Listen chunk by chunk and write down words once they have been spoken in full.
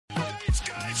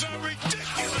guys are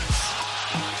ridiculous.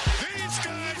 These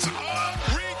guys are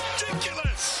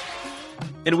ridiculous.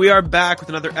 And we are back with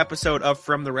another episode of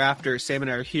From the Rafters. Sam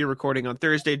and I are here recording on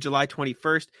Thursday, July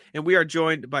 21st, and we are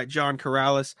joined by John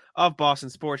Corrales of Boston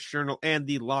Sports Journal and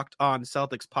the Locked On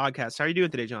Celtics podcast. How are you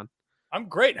doing today, John? I'm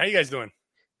great. How you guys doing?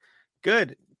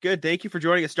 Good. Thank you for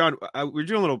joining us, John. We're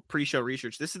doing a little pre-show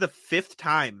research. This is the 5th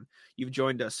time you've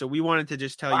joined us, so we wanted to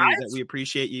just tell you that we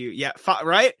appreciate you. Yeah,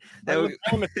 right? I'll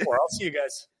see you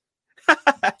guys.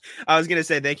 I was going to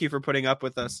say thank you for putting up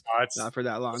with us for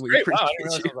that long. We appreciate you.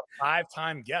 I was a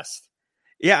 5-time guest.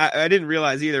 Yeah, I didn't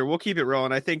realize either. We'll keep it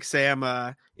rolling. I think Sam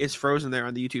is frozen there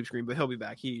on the YouTube screen, but he'll be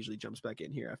back. He usually jumps back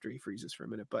in here after he freezes for a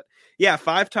minute. But yeah,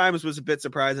 5 times was a bit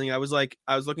surprising. I was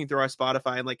looking through our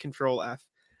Spotify and Control F,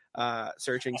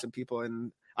 searching some people,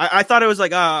 and I thought it was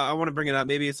I want to bring it up.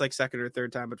 Maybe it's second or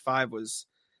third time, but 5 was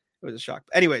a shock.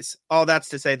 Anyways, all that's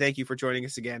to say, thank you for joining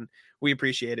us again. We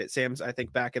appreciate it. Sam's, I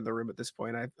think, back in the room at this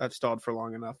point. I've stalled for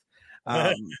long enough.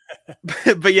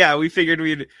 But yeah, we figured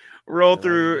we'd roll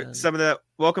through some of that.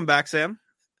 Welcome back, Sam.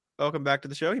 Welcome back to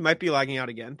the show. He might be lagging out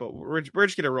again, but we're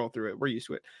just gonna roll through it. We're used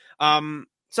to it.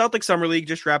 Celtics Summer League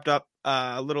just wrapped up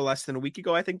a little less than a week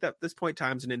ago. I think that at this point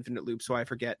time's an infinite loop, so I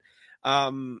forget.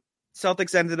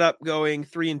 Celtics ended up going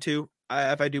 3-2.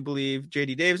 If I do believe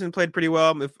JD Davison played pretty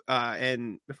well,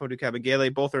 and Mfiondu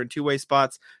Kabengele both are in two-way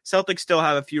spots. Celtics still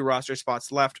have a few roster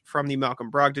spots left from the Malcolm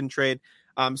Brogdon trade.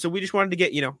 So we just wanted to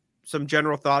get, some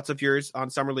general thoughts of yours on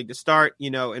Summer League to start,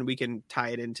 and we can tie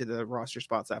it into the roster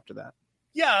spots after that.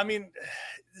 Yeah, I mean,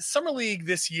 Summer League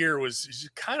this year was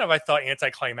kind of, I thought,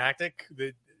 anticlimactic.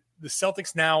 The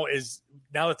Celtics now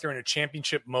that they're in a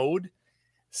championship mode,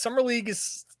 Summer League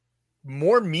is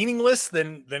more meaningless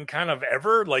than kind of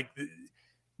ever.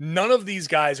 None of these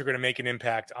guys are going to make an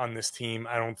impact on this team,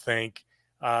 I don't think.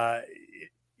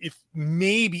 If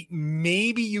maybe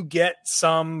you get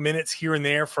some minutes here and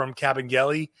there from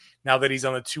Kabengele now that he's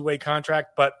on a 2-way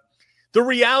contract, but the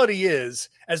reality is,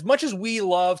 as much as we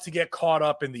love to get caught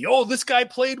up in this guy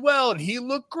played well and he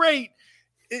looked great,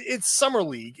 it's Summer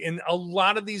League, and a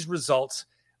lot of these results,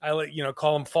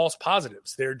 call them false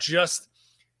positives. They're just,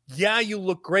 you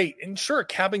look great, and sure,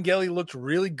 Kabengele looked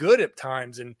really good at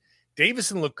times, and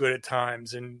Davison looked good at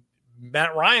times, and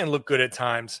Matt Ryan looked good at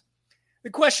times.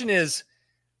 The question is,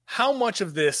 how much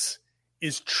of this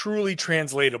is truly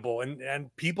translatable?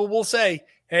 And people will say,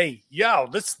 hey,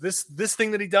 this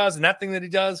thing that he does and that thing that he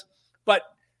does. But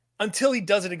until he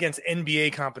does it against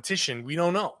NBA competition, we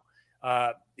don't know.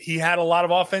 He had a lot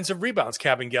of offensive rebounds,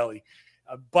 Kabengele.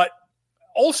 But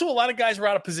also a lot of guys were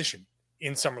out of position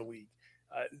in Summer League.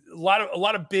 A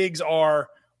lot of bigs are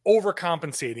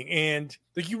overcompensating. And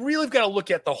you really got to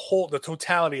look at the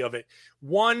totality of it.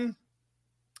 One,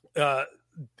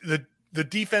 the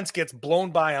defense gets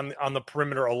blown by on the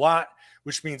perimeter a lot,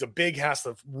 which means a big has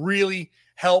to really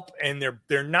help, and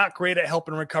they're not great at help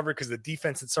and recover because the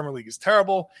defense in Summer League is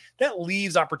terrible. That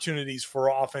leaves opportunities for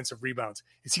offensive rebounds.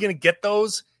 Is he going to get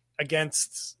those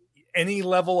against any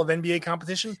level of NBA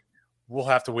competition? We'll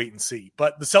have to wait and see.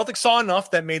 But the Celtics saw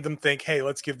enough that made them think, hey,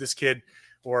 let's give this kid,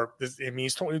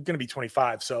 he's going to be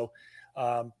 25, so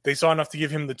they saw enough to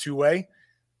give him the 2-way.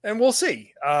 And we'll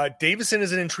see. Davison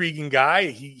is an intriguing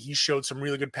guy. He showed some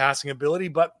really good passing ability,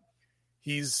 but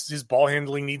his ball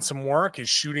handling needs some work. His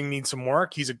shooting needs some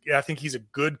work. I think he's a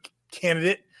good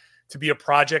candidate to be a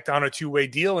project on a 2-way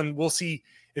deal, and we'll see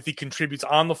if he contributes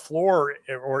on the floor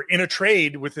or in a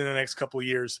trade within the next couple of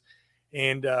years.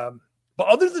 And but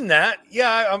other than that,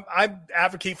 I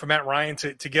advocate for Matt Ryan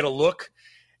to get a look.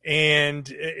 And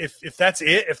if that's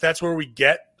it, if that's where we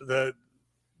get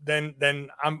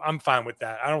then I'm fine with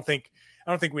that. I don't think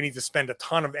we need to spend a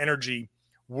ton of energy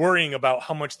worrying about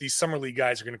how much these Summer League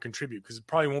guys are going to contribute, because it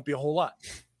probably won't be a whole lot.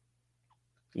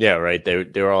 Yeah, right.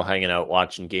 They were all hanging out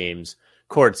watching games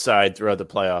courtside throughout the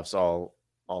playoffs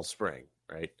all spring,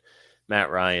 right?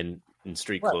 Matt Ryan in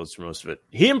street clothes for most of it.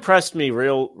 He impressed me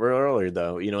real earlier,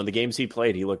 though. In the games he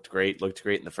played, he looked great. Looked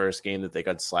great in the first game that they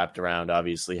got slapped around.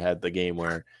 Obviously had the game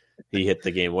where he hit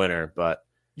the game winner, but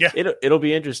yeah, it'll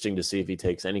be interesting to see if he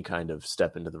takes any kind of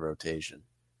step into the rotation.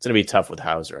 It's going to be tough with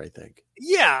Hauser, I think.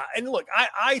 Yeah, and look,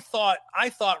 I thought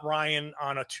Ryan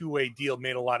on a 2-way deal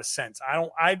made a lot of sense.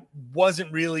 I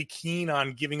wasn't really keen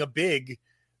on giving a big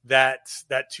that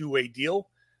 2-way deal,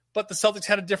 but the Celtics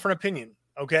had a different opinion.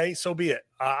 Okay, so be it.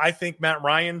 I think Matt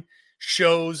Ryan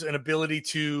shows an ability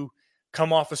to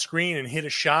come off a screen and hit a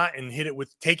shot and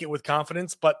take it with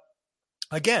confidence. But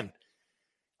again,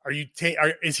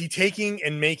 is he taking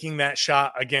and making that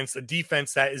shot against a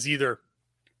defense that is either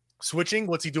switching?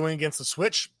 What's he doing against the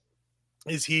switch?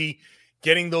 Is he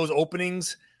getting those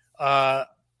openings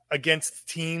against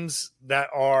teams that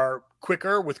are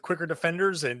quicker with quicker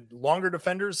defenders and longer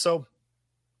defenders. So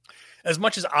as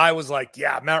much as I was like,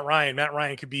 yeah, Matt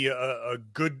Ryan could be a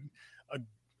good,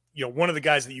 one of the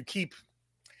guys that you keep,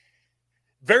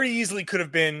 very easily could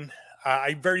have been.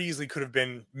 I very easily could have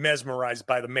been mesmerized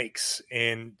by the makes,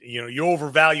 and you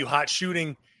overvalue hot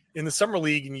shooting in the summer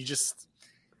league, and you just,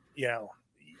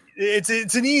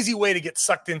 it's an easy way to get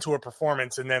sucked into a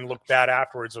performance and then look bad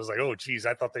afterwards. I was like, oh geez,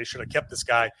 I thought they should have kept this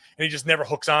guy, and he just never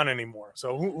hooks on anymore.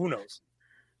 So who knows?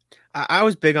 I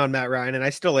was big on Matt Ryan, and I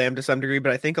still am to some degree,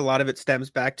 but I think a lot of it stems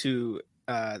back to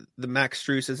the Max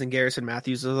Struses and Garrison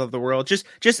Matthewses of the world. Just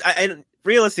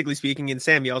realistically speaking, and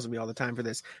Sam yells at me all the time for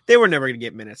this, they were never going to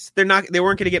get minutes. They weren't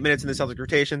going to get minutes in the Celtic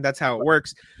rotation. That's how it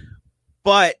works.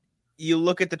 But you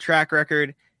look at the track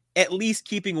record, at least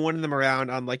keeping one of them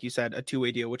around on, like you said, a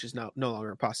two-way deal, which is no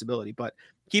longer a possibility, but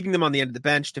keeping them on the end of the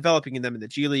bench, developing them in the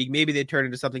G League, maybe they turn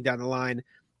into something down the line.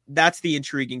 That's the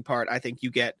intriguing part I think you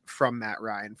get from Matt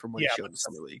Ryan from what he showed in the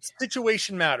Summer League.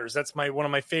 Situation matters. That's one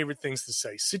of my favorite things to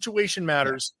say. Situation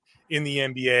matters in the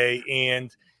NBA,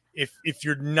 and if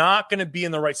you're not going to be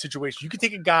in the right situation, you could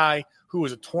take a guy who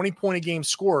was a 20-point-a-game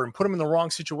scorer and put him in the wrong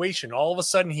situation. All of a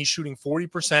sudden, he's shooting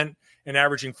 40% and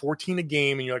averaging 14 a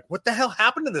game, and you're like, what the hell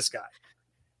happened to this guy?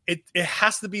 It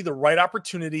has to be the right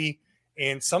opportunity,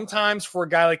 and sometimes for a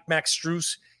guy like Max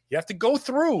Strus, you have to go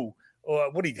through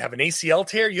what do you have, an ACL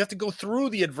tear? You have to go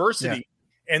through the adversity,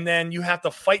 and then you have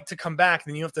to fight to come back.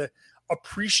 And then you have to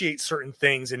appreciate certain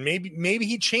things. And maybe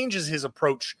he changes his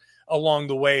approach along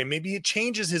the way, and maybe it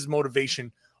changes his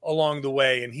motivation along the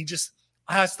way. And he just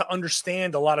has to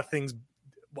understand a lot of things,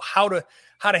 how to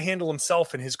handle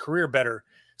himself and his career better.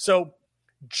 So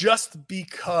just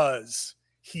because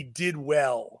he did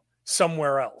well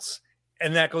somewhere else,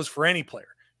 and that goes for any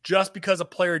player, just because a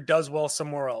player does well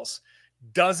somewhere else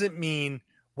doesn't mean,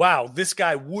 wow, this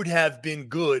guy would have been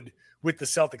good with the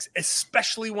Celtics,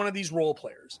 especially one of these role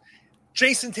players.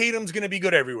 Jason Tatum's going to be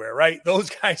good everywhere, right?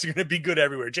 Those guys are going to be good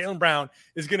everywhere. Jaylen Brown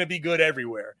is going to be good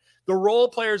everywhere. The role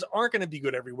players aren't going to be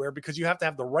good everywhere because you have to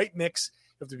have the right mix.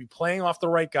 You have to be playing off the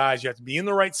right guys. You have to be in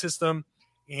the right system,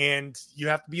 and you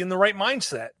have to be in the right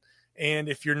mindset. And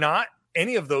if you're not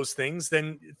any of those things,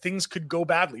 then things could go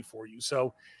badly for you.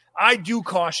 So I do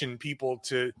caution people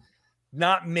to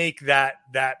not make that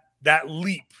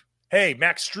leap. Hey,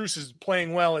 Max Strus is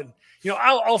playing well, and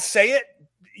I'll say it,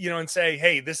 and say,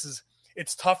 hey,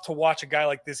 it's tough to watch a guy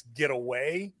like this get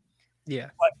away. Yeah,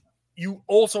 but you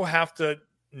also have to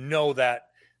know that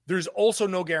there's also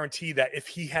no guarantee that if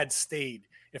he had stayed,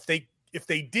 if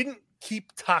they didn't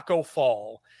keep Taco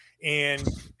Fall and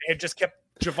had just kept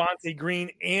Javonte Green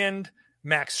and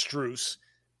Max Strus,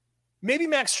 maybe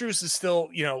Max Strus is still,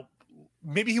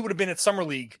 maybe he would have been at Summer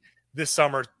League this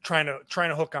summer trying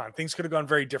to hook on. Things could have gone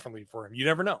very differently for him. You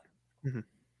never know. Mm-hmm.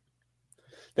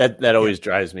 That always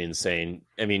drives me insane.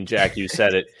 I mean, Jack, you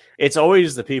said it. It's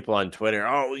always the people on Twitter.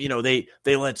 Oh, they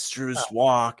let Strus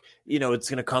walk. It's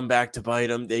going to come back to bite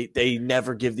them. They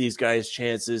never give these guys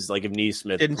chances. Like if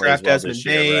Neesmith didn't plays draft well Desmond this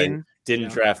year, Bane, right?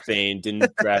 Didn't draft Bane,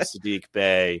 didn't draft Sadiq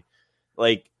Bey.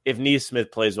 Like if Neesmith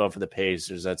plays well for the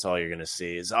Pacers, that's all you're going to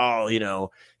see is, and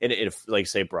if like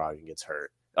say Brogdon gets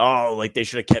hurt. Oh, like they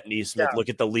should have kept Neesmith. Yeah. Look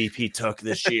at the leap he took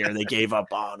this year. They gave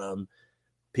up on him.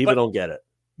 People don't get it.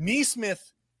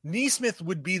 Neesmith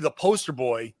would be the poster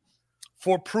boy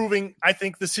for proving, I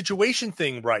think, the situation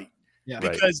thing right. Yeah.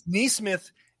 Because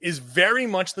Neesmith is very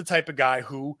much the type of guy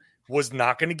who was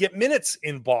not going to get minutes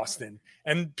in Boston.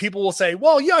 And people will say,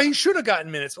 well, yeah, he should have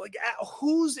gotten minutes. But like, at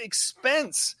whose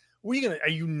expense? Are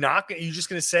you just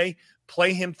going to say,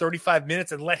 play him 35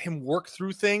 minutes and let him work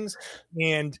through things?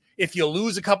 And if you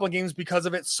lose a couple of games because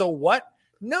of it, so what?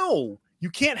 No, you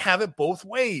can't have it both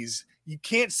ways. You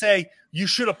can't say you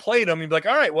should have played him and be like,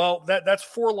 all right, well, that's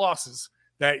 4 losses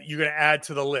that you're going to add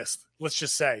to the list. Let's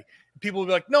just say people will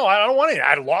be like, no, I don't want to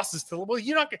add losses to the list. Well,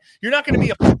 you're not going to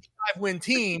be a 5-win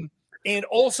team and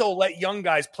also let young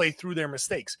guys play through their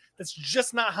mistakes. That's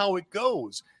just not how it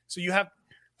goes. So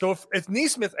if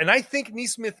Neesmith, and I think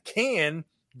Neesmith can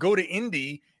go to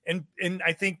Indy, and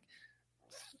I think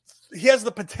he has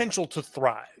the potential to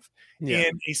thrive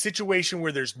in a situation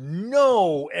where there's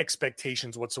no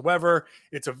expectations whatsoever.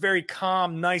 It's a very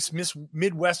calm, nice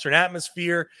Midwestern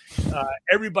atmosphere.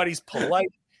 Everybody's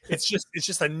polite. It's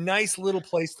just a nice little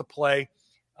place to play.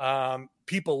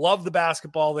 People love the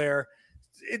basketball there.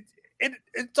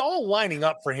 It's all lining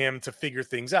up for him to figure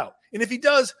things out. And if he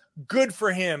does, good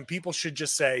for him. People should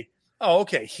just say, oh,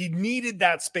 okay, he needed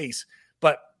that space.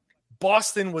 But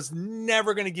Boston was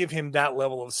never going to give him that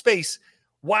level of space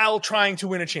while trying to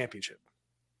win a championship.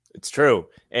 It's true.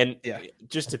 And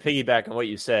just to piggyback on what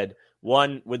you said,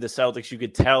 One, with the Celtics, you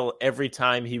could tell every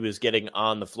time he was getting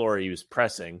on the floor, he was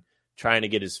pressing, trying to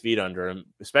get his feet under him,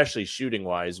 especially shooting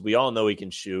wise. We all know he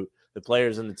can shoot. The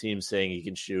players on the team saying he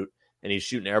can shoot, and he's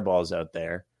shooting air balls out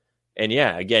there. And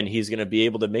yeah, again, he's going to be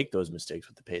able to make those mistakes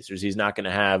with the Pacers. He's not going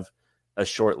to have a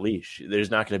short leash.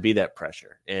 There's not going to be that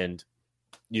pressure. And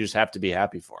you just have to be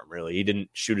happy for him, really. He didn't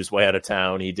shoot his way out of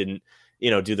town. He didn't,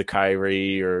 do the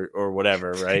Kyrie or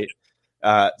whatever, right?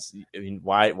 I mean,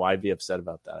 why be upset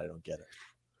about that? I don't get it.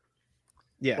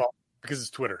 Yeah. Well, because it's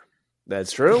Twitter.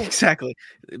 That's true. Exactly.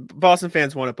 Boston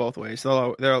fans want it both ways.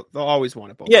 They'll always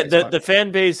want it both yeah, ways. the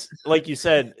fan base, like you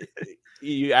said,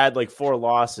 you add like 4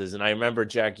 losses. And I remember,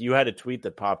 Jack, you had a tweet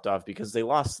that popped off because they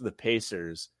lost to the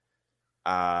Pacers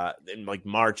in like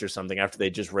March or something after they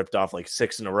just ripped off like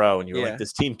 6 in a row. And you were like,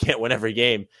 this team can't win every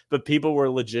game. But people were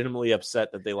legitimately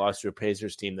upset that they lost to a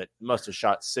Pacers team that must have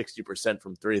shot 60%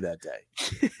 from 3 that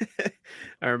day.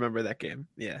 I remember that game.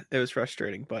 Yeah, it was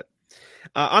frustrating. But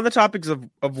on the topics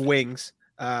of wings,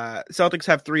 Celtics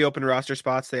have 3 open roster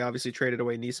spots. They obviously traded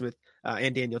away Nesmith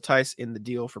and Daniel Tice in the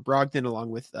deal for Brogdon,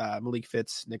 along with Malik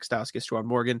Fitz, Nick Stauskas, Juwan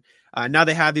Morgan. Now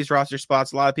they have these roster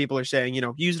spots. A lot of people are saying,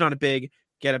 use it on a big,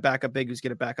 get a backup big who's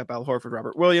going to back up Al Horford,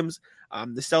 Robert Williams.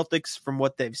 The Celtics, from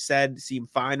what they've said, seem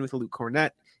fine with Luke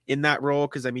Cornett in that role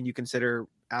because, you consider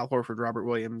Al Horford, Robert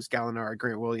Williams, Gallinari,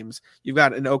 Grant Williams. You've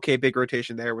got an okay big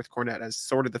rotation there with Cornett as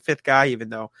sort of the 5th guy, even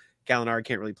though Gallinari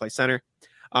can't really play center.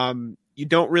 You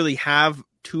don't really have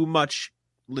too much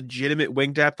legitimate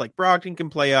wing depth. Like Brogdon can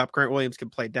play up, Grant Williams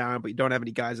can play down, but you don't have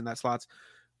any guys in that slots.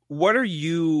 What are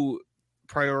you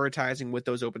prioritizing with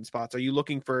those open spots? Are you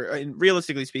looking for, and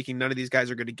realistically speaking, none of these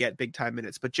guys are going to get big time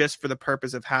minutes, but just for the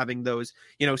purpose of having those,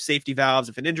 safety valves,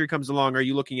 if an injury comes along, are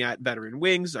you looking at veteran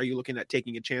wings? Are you looking at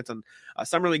taking a chance on a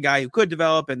summer league guy who could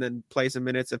develop and then play some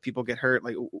minutes if people get hurt?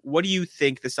 Like, what do you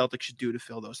think the Celtics should do to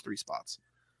fill those 3 spots?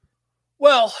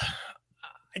 Well,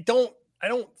 I don't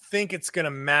think it's going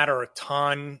to matter a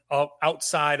ton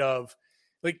outside of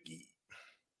like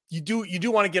you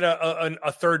do want to get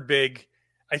a third big.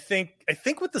 I think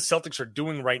what the Celtics are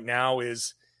doing right now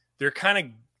is they're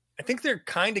kind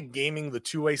of gaming the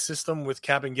 2-way system with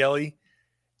Kabengele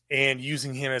and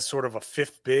using him as sort of a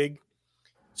 5th big.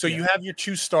 So you have your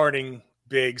 2 starting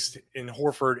bigs in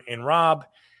Horford and Rob.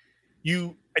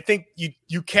 I think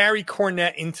you carry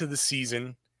Cornett into the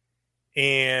season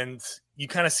and you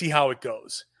kind of see how it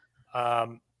goes.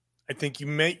 I think you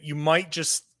might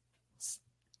just,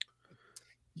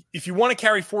 if you want to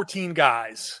carry 14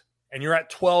 guys and you're at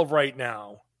 12 right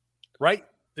now, right?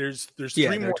 There's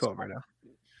 3 more 12 right now.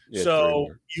 Yeah, so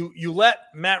you let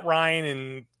Matt Ryan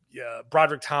and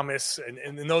Broderick Thomas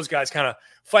and those guys kind of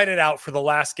fight it out for the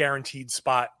last guaranteed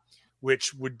spot,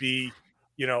 which would be,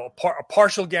 a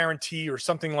partial guarantee or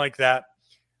something like that.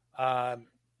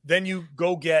 Then you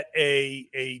go get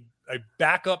a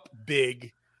backup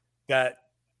big that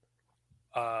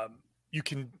you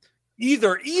can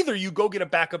either you go get a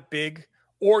backup big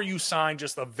or you sign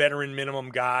just a veteran minimum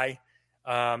guy,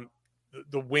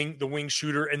 the wing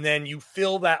shooter, and then you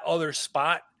fill that other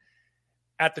spot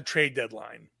at the trade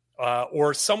deadline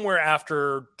or somewhere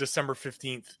after December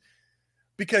 15th,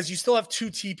 because you still have 2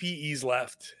 TPEs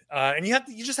left, and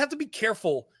you just have to be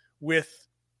careful with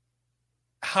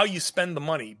how you spend the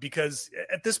money, because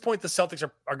at this point the Celtics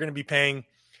are going to be paying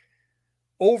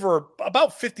over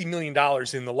about $50 million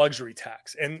in the luxury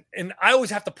tax. And I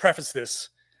always have to preface this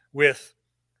with,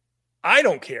 I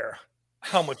don't care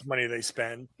how much money they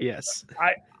spend. Yes.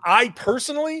 I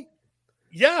personally,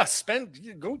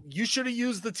 you should have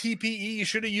used the TPE. You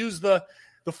should have used the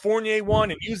Fournier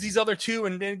one and use these other 2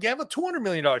 and then have a $200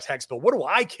 million tax bill. What do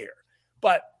I care?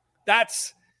 But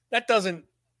that's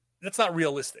not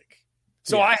realistic.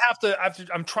 So I have to,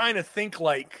 I'm trying to think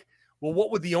like, well,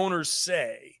 what would the owners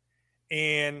say?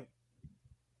 And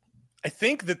I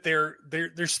think that they're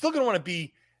still going to want to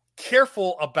be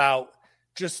careful about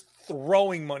just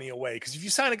throwing money away. Because if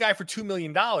you sign a guy for $2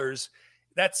 million,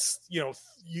 that's,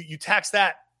 you tax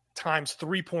that times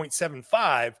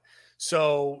 3.75.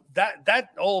 So that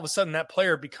all of a sudden that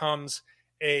player becomes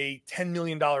a $10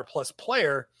 million plus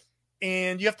player.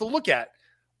 And you have to look at,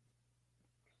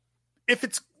 if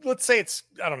it's, let's say it's,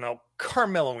 I don't know,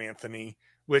 Carmelo Anthony,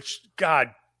 which,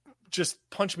 God, just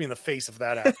punch me in the face if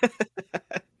that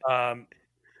happens.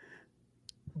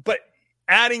 But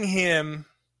adding him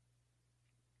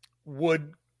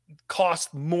would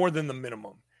cost more than the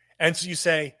minimum. And so you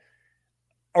say,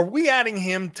 are we adding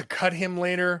him to cut him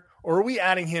later? Or are we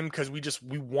adding him because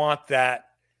we want that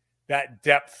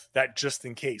depth, that just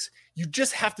in case? You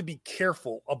just have to be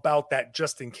careful about that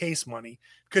just in case money,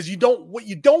 because what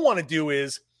you don't want to do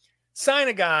is sign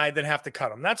a guy that have to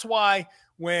cut him. That's why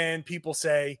when people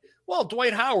say, well,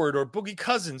 Dwight Howard or Boogie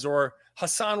Cousins or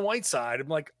Hassan Whiteside. I'm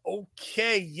like,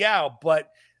 okay, yeah, but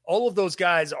all of those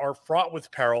guys are fraught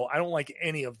with peril. I don't like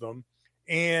any of them.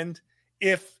 And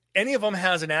if any of them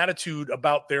has an attitude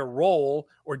about their role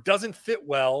or doesn't fit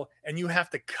well, and you have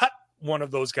to cut one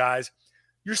of those guys,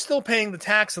 you're still paying the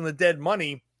tax on the dead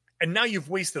money. And now you've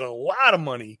wasted a lot of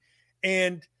money.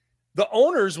 And the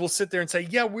owners will sit there and say,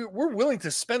 yeah, we're willing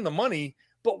to spend the money,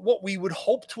 but what we would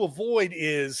hope to avoid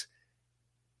is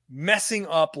messing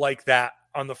up like that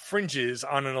on the fringes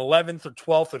on an 11th or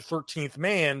 12th or 13th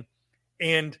man.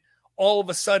 And all of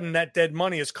a sudden that dead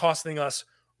money is costing us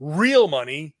real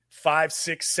money, $5,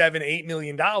 $6, $7, $8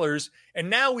 million. And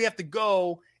now we have to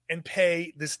go and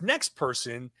pay this next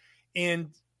person.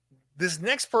 And this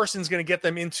next person is going to get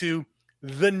them into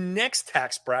the next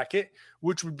tax bracket,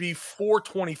 which would be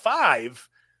 $4.25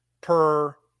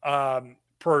 per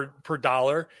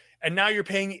dollar. And now you're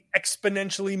paying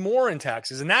exponentially more in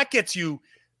taxes. And that gets you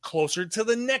closer to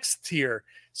the next tier.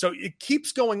 So it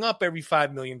keeps going up every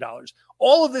 $5 million.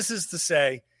 All of this is to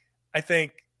say, I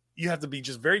think you have to be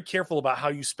just very careful about how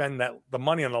you spend the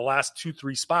money on the last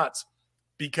 2-3 spots,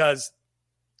 because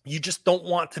you just don't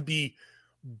want to be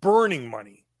burning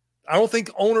money. I don't think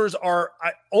owners are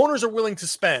willing to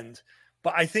spend,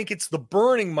 but I think it's the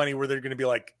burning money where they're going to be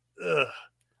like, ugh,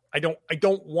 I don't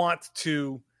want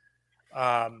to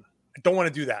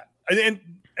do that.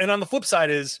 And on the flip side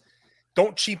is,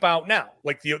 don't cheap out now.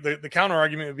 Like the counter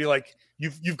argument would be like,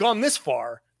 you've gone this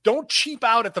far, don't cheap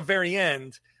out at the very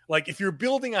end. Like if you're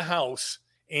building a house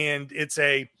and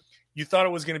you thought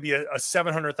it was going to be a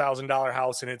 $700,000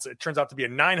 house and it turns out to be a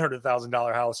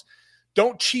 $900,000 house,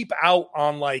 don't cheap out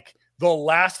on like the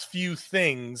last few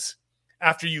things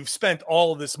after you've spent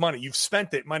all of this money. You've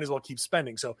spent it, might as well keep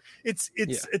spending. So it's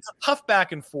a tough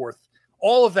back and forth.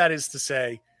 All of that is to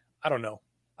say, I don't know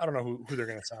who they're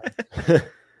going to sign.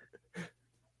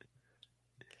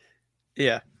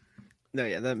 Yeah. No,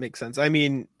 yeah, that makes sense. I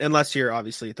mean, unless you're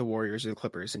obviously the Warriors or the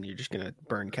Clippers and you're just going to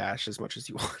burn cash as much as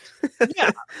you want.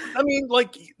 Yeah. I mean,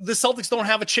 like the Celtics don't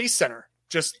have a Chase Center.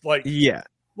 Just like, yeah.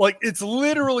 Like it's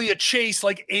literally a Chase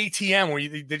like ATM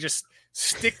where they just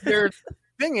stick their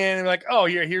thing in and like, oh,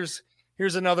 here's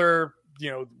another,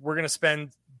 we're going to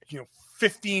spend,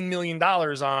 $15 million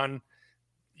on,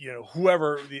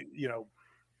 whoever,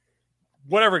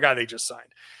 whatever guy they just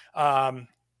signed.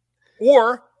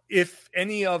 Or if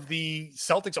any of the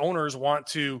Celtics owners want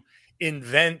to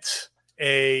invent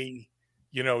a,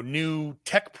 new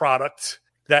tech product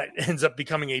that ends up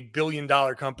becoming a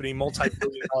billion-dollar company,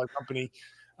 multi-billion-dollar company,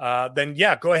 then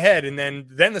yeah, go ahead. And then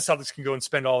the Celtics can go and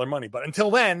spend all their money. But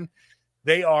until then,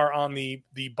 they are on the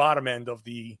bottom end of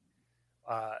the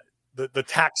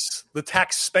tax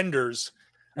spenders.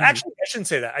 Mm-hmm. Actually, I shouldn't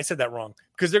say that. I said that wrong,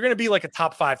 because they're going to be like a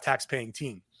top 5 tax paying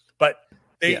team, but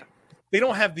they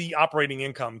don't have the operating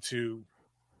income to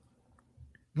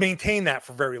maintain that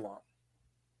for very long.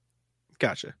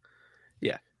 Gotcha.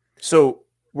 Yeah. So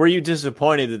were you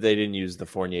disappointed that they didn't use the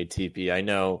Fournier TP? I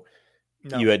know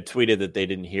you had tweeted that they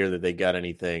didn't hear that they got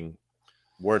anything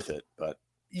worth it, but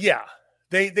yeah,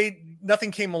 they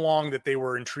nothing came along that they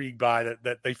were intrigued by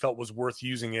that they felt was worth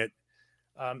using it.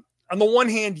 On the one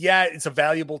hand, yeah, it's a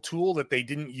valuable tool that they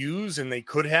didn't use, and they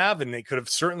could have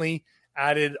certainly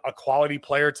added a quality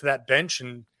player to that bench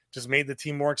and just made the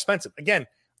team more expensive. Again,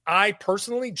 I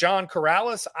personally, John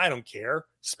Corrales, I don't care.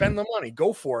 Spend the money,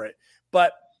 go for it.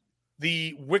 But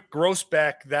the Wyc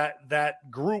Grousbeck, that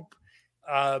group,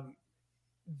 I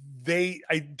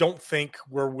don't think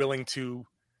were willing to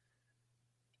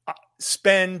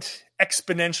spend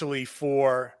exponentially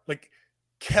for like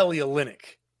Kelly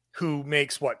Olynyk, who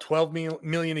makes $12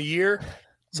 million a year,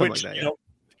 something which like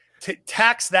that,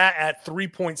 tax that at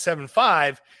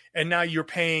 3.75, and now you're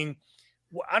paying,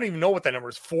 I don't even know what that number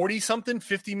is, 40 something,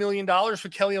 $50 million for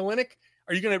Kelly Olynyk.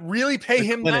 Are you going to really pay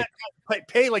him that,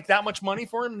 pay like that much money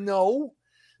for him? No.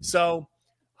 So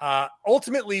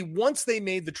ultimately, once they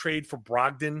made the trade for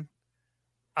Brogdon,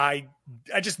 I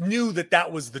just knew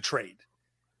that was the trade.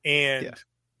 And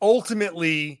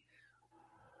ultimately,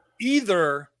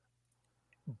 either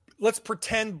let's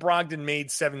pretend Brogdon made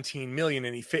 $17 million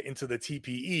and he fit into the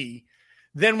TPE.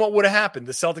 Then what would have happened?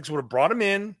 The Celtics would have brought him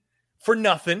in for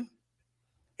nothing,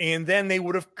 and then they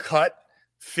would have cut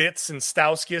Fitz and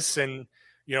Stauskas and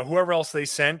whoever else they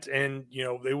sent, and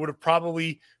they would have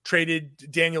probably traded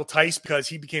Daniel Tice because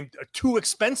he became too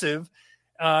expensive,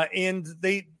 and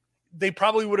they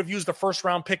probably would have used the first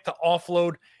round pick to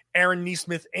offload Aaron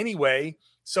Nesmith anyway.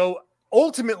 So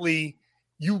ultimately,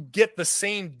 you get the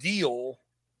same deal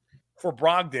for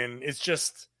Brogdon. It's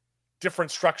just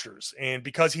different structures. And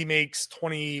because he makes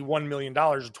 $21 million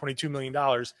or $22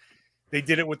 million, they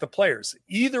did it with the players.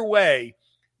 Either way,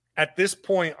 at this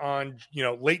point on,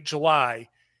 late July,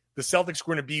 the Celtics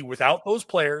were going to be without those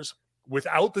players,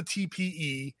 without the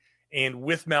TPE, and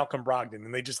with Malcolm Brogdon.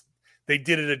 And they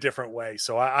did it a different way.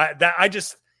 So I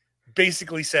just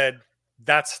basically said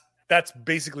that's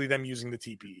basically them using the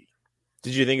TPE.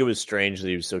 Did you think it was strange that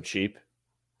he was so cheap,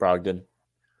 Brogdon?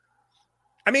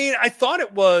 I mean, I thought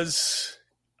it was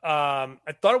a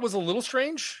little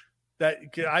strange that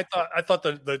I thought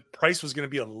the price was going to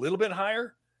be a little bit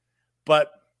higher,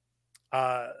 but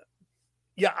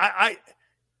yeah,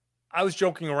 I was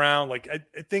joking around. Like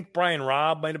I think Brian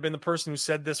Robb might have been the person who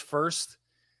said this first,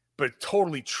 but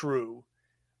totally true.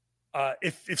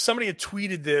 If somebody had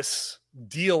tweeted this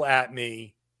deal at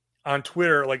me on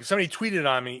Twitter, like if somebody tweeted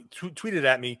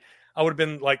at me, I would have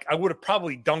been like, I would have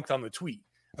probably dunked on the tweet.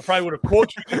 I probably would have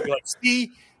quoted it like,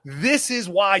 see, this is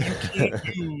why you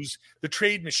can't use the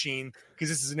trade machine, because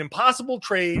this is an impossible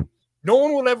trade. No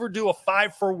one will ever do a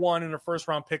 5-for-1 in a first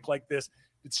round pick like this.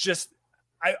 It's just,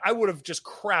 I would have just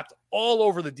crapped all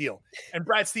over the deal. And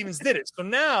Brad Stevens did it. So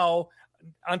now,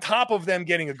 on top of them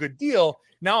getting a good deal,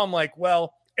 now I'm like,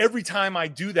 well, every time I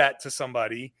do that to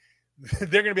somebody,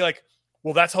 they're going to be like,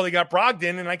 well, that's how they got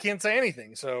Brogdon, and I can't say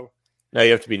anything. So now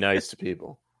you have to be nice to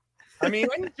people. I mean,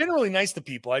 I'm generally nice to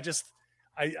people. I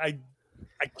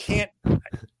can't.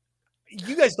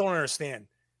 You guys don't understand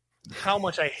how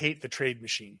much I hate the trade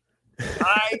machine.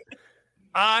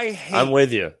 I hate. I'm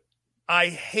with you. I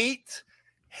hate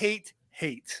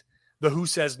the who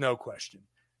says no question,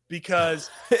 because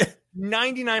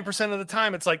 99% of the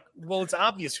time it's like, well, it's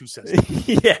obvious who says no.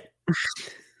 Yeah.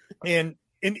 And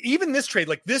even this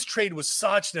trade was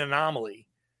such an anomaly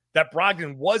that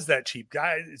Brogdon was that cheap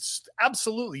guy. It's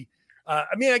absolutely.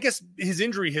 I mean, I guess his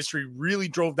injury history really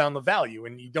drove down the value,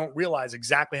 and you don't realize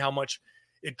exactly how much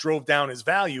it drove down his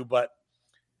value. But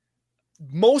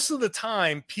most of the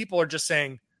time, people are just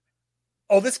saying,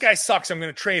 oh, this guy sucks, I'm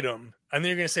going to trade him. And then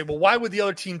you're going to say, well, why would the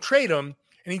other team trade him?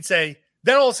 And he'd say,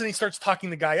 then all of a sudden he starts talking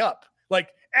the guy up. Like,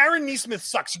 Aaron Nesmith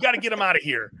sucks. You got to get him out of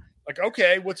here. Like,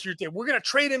 okay, what's your thing? We're going to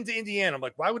trade him to Indiana. I'm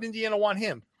like, why would Indiana want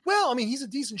him? Well, I mean, he's a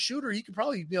decent shooter. He could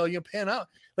probably, pan out.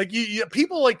 Like, you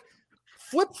people like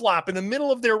flip-flop in the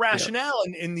middle of their rationale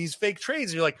in these fake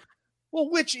trades. And you're like, well,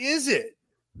 which is it?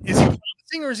 Is he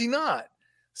promising or is he not?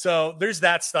 So there's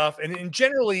that stuff. And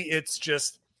generally, it's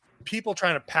just people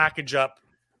trying to package up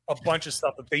a bunch of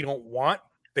stuff that they don't want.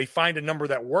 They find a number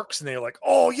that works, and they're like,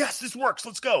 oh, yes, this works.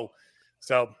 Let's go.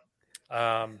 So,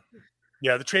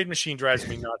 yeah, the trade machine drives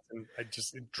me nuts, and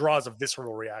it draws a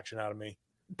visceral reaction out of me.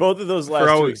 Both of those last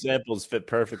two examples fit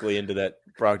perfectly into that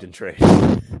Brogdon trade.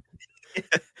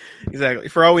 Exactly.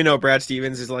 For all we know, Brad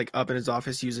Stevens is like up in his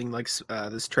office using like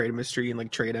this trade mystery and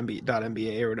like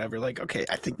trade.nba or whatever. Like, okay,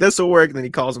 I think this will work. And then he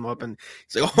calls him up and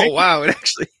he's like, oh, wow, it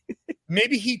actually.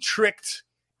 Maybe he tricked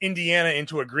Indiana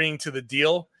into agreeing to the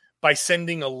deal by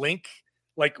sending a link,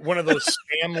 like one of those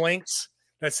spam links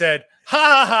that said, ha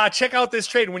ha ha, check out this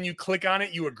trade. When you click on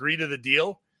it, you agree to the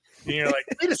deal. And you're like,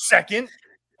 wait a second.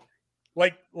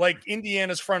 Like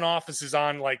Indiana's front office is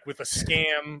on like with a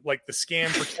scam, like the scam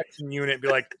protection unit, be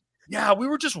like, yeah, we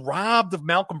were just robbed of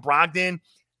Malcolm Brogdon.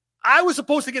 I was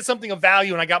supposed to get something of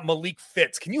value and I got Malik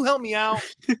Fitz. Can you help me out?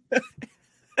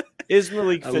 Is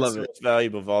Malik Fitz the most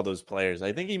valuable of all those players?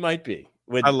 I think he might be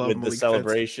with the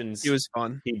celebrations Fitz. He was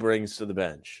fun. He brings to the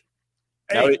bench.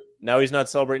 Hey, now he's not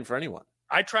celebrating for anyone.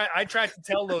 I tried to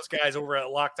tell those guys over at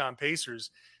Locked On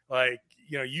Pacers, like,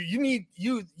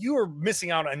 you are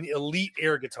missing out on an elite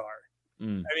air guitar.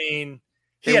 I mean,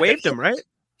 they waved him, right?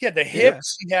 He had the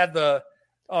hips. Yeah. He had the.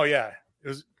 Oh yeah,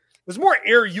 it was more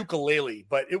air ukulele,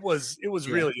 but it was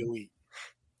really elite.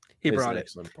 He brought it.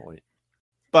 Excellent point.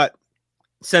 But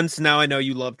since now I know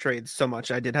you love trades so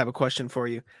much, I did have a question for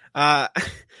you.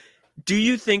 Do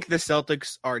you think the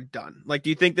Celtics are done? Like,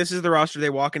 do you think this is the roster they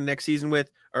walk in next season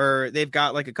with, or they've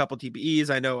got like a couple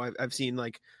TPEs? I know I've seen,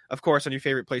 like, of course, on your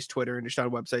favorite place, Twitter and just on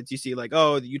websites, you see like,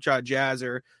 oh, the Utah Jazz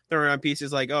are throwing around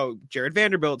pieces like, oh, Jared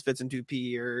Vanderbilt fits in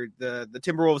 2P, or the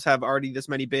Timberwolves have already this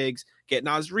many bigs. Get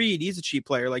Naz Reid, he's a cheap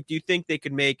player. Like, do you think they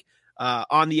could make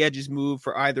on the edges move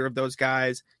for either of those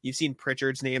guys? You've seen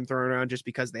Pritchard's name thrown around just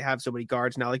because they have so many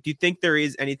guards now. Like, do you think there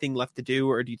is anything left to do,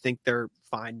 or do you think they're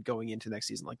fine going into next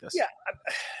season like this? Yeah,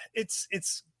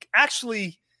 it's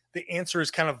actually, the answer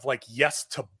is kind of like yes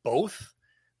to both,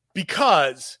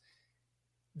 because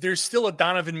there's still a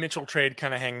Donovan Mitchell trade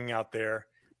kind of hanging out there,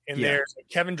 and there's a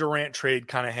Kevin Durant trade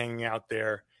kind of hanging out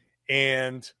there,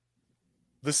 and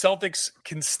the Celtics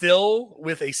can still,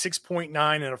 with a $6.9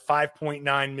 and a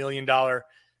 $5.9 million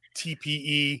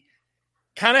TPE,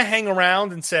 kind of hang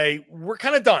around and say, we're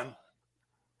kind of done.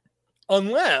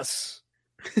 Unless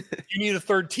you need a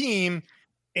third team,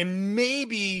 and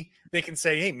maybe they can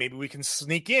say, hey, maybe we can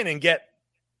sneak in and get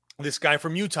this guy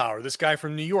from Utah or this guy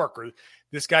from New York or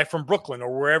this guy from Brooklyn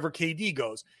or wherever KD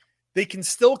goes. They can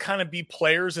still kind of be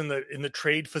players in the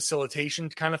trade facilitation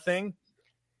kind of thing.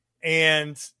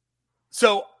 And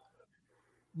so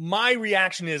my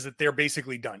reaction is that they're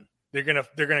basically done. They're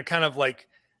gonna kind of like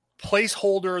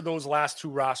placeholder those last 2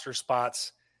 roster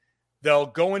spots. They'll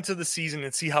go into the season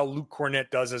and see how Luke Cornett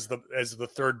does as the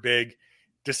third big.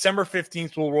 December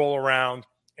 15th will roll around,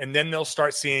 and then they'll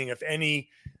start seeing if any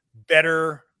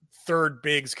better third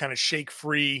bigs kind of shake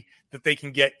free that they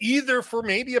can get either for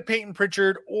maybe a Peyton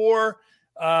Pritchard or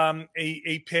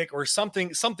a pick or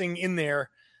something in there.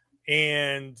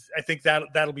 And I think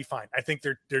that'll be fine. I think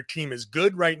their team is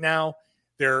good right now.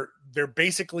 They're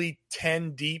basically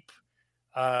 10 deep,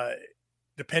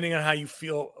 depending on how you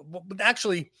feel. But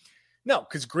actually, no,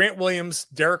 because Grant Williams,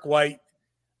 Derek White,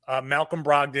 Malcolm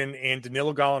Brogdon, and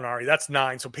Danilo Gallinari, that's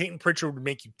 9. So Peyton Pritchard would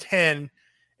make you 10,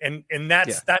 and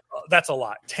that's a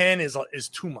lot. 10 is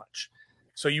too much.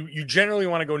 So you generally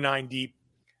want to go 9 deep.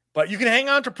 But you can hang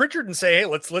on to Pritchard and say, hey,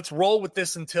 let's roll with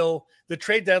this until the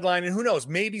trade deadline. And who knows,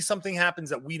 maybe something happens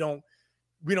that we don't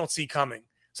see coming.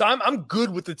 So I'm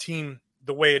good with the team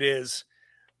the way it is.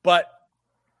 But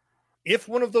if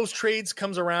one of those trades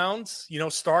comes around,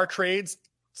 star trades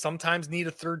sometimes need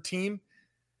a third team.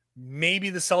 Maybe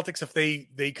the Celtics, if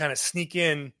they kind of sneak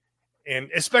in, and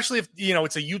especially if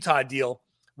it's a Utah deal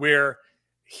where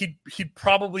he'd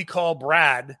probably call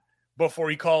Brad before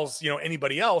he calls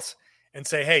anybody else and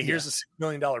say, hey, here's a $6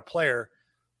 million player.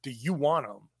 Do you want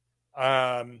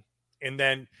him? And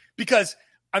then, because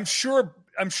I'm sure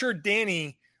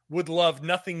Danny would love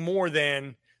nothing more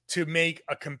than to make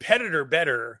a competitor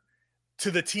better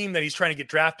to the team that he's trying to get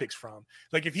draft picks from.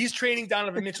 Like if he's trading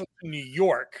Donovan Mitchell to New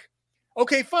York,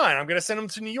 okay, fine. I'm going to send him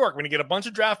to New York. I'm going to get a bunch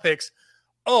of draft picks.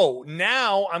 Oh,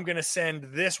 now I'm going to send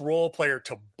this role player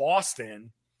to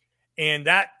Boston, and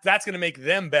that's going to make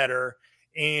them better.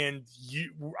 And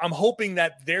I'm hoping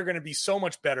that they're going to be so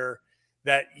much better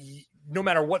that no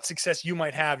matter what success you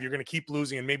might have, you're going to keep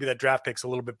losing, and maybe that draft pick's a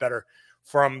little bit better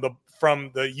from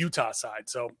the Utah side.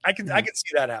 So I can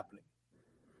see that happening.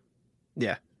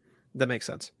 Yeah, that makes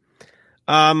sense.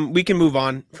 We can move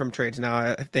on from trades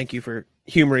now. Thank you for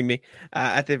humoring me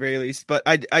at the very least. But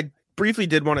I briefly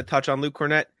did want to touch on Luke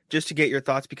Cornett just to get your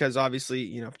thoughts, because obviously,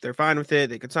 if they're fine with it,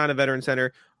 they could sign a veteran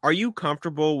center. Are you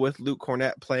comfortable with Luke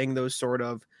Cornett playing those sort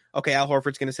of, okay, Al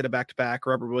Horford's going to sit a back-to-back,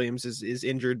 Robert Williams is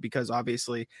injured because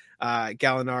obviously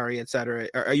Gallinari, et cetera.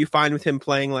 Are you fine with him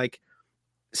playing like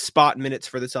spot minutes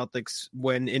for the Celtics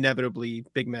when inevitably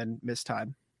big men miss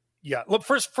time? Yeah. Look,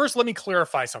 first, let me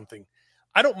clarify something.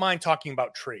 I don't mind talking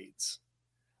about trades.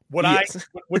 What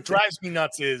drives me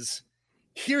nuts is,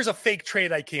 here's a fake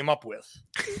trade I came up with.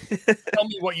 Tell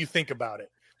me what you think about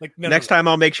it. Like next time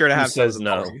I'll make sure to have says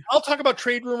no. I'll talk about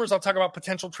trade rumors. I'll talk about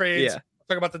potential trades. Yeah. I'll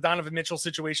talk about the Donovan Mitchell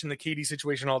situation, the KD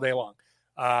situation all day long.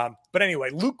 But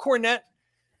anyway, Luke Cornett,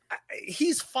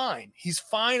 he's fine. He's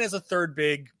fine as a third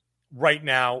big right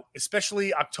now,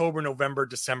 especially October, November,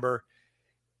 December.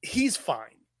 He's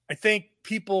fine. I think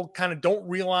people kind of don't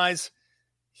realize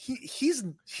he's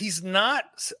not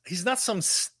some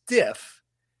stiff.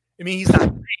 I mean, he's not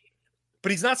great,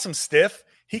 but he's not some stiff.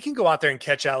 He can go out there and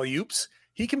catch alley-oops.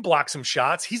 He can block some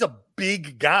shots. He's a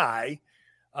big guy.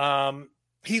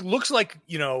 He looks like,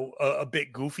 a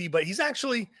bit goofy, but he's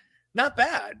actually not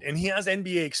bad. And he has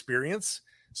NBA experience.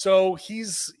 So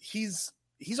he's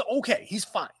okay. He's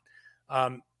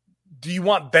fine. Do you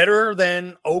want better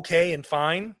than okay and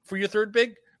fine for your third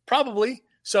big? Probably.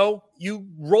 So you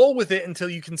roll with it until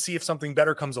you can see if something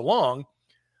better comes along.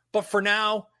 But for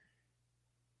now,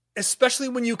 especially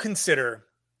when you consider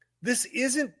this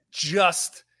isn't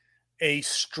just a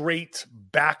straight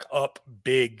backup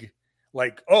big,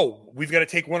 like, oh, we've got to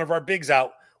take one of our bigs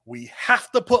out, we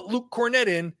have to put Luke Cornett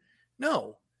in.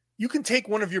 No, you can take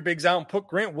one of your bigs out and put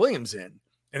Grant Williams in.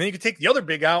 And then you can take the other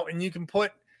big out and you can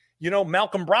put,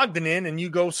 Malcolm Brogdon in and you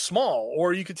go small.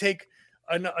 Or you could take,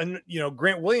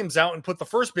 Grant Williams out and put the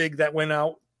first big that went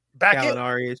out back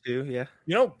Gallinari in. Too, yeah.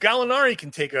 Gallinari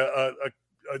can take a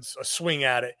swing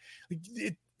at it.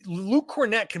 Luke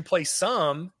Cornett can play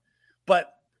some,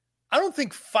 but I don't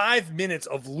think 5 minutes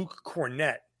of Luke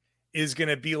Cornett is going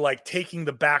to be like taking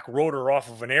the back rotor off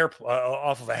of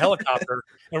off of a helicopter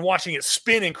and watching it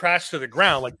spin and crash to the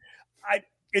ground. Like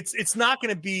it's not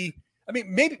going to be. I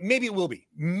mean, maybe it will be.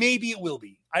 Maybe it will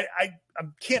be. I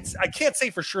can't say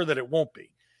for sure that it won't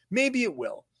be. Maybe it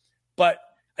will, but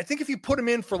I think if you put him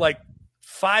in for like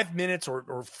 5 minutes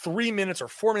or 3 minutes or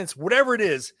 4 minutes, whatever it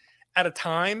is at a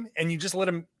time. And you just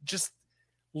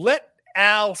let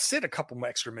Al sit a couple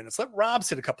extra minutes, let Rob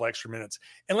sit a couple extra minutes.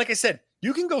 And like I said,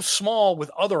 you can go small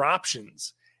with other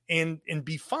options and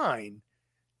be fine.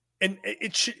 And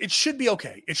it should be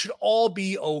okay. It should all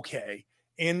be okay.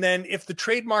 And then if the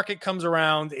trade market comes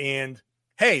around and,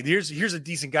 hey, here's a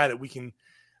decent guy that we can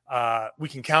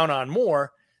count on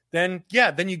more, then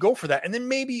you go for that. And then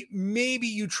maybe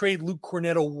you trade Luke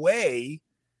Cornett away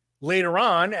later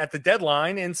on at the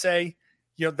deadline and say,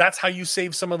 that's how you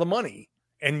save some of the money.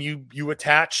 And you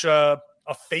attach a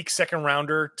fake second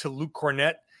rounder to Luke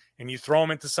Cornett and you throw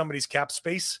him into somebody's cap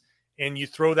space and you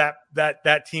throw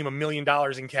that team $1 million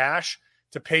in cash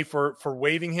to pay for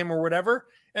waiving him or whatever.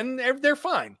 And they're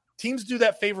fine. Teams do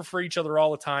that favor for each other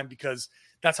all the time because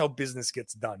that's how business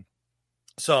gets done.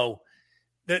 So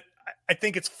that I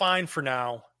think it's fine for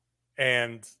now.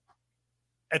 And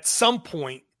at some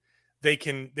point they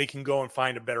can go and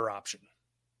find a better option.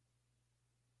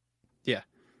 Yeah,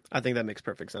 I think that makes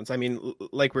perfect sense. I mean,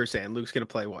 like we were saying, Luke's going to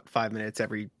play 5 minutes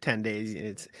every 10 days.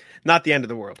 It's not the end of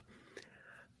the world.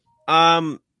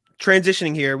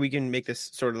 Transitioning here, we can make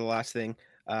this sort of the last thing.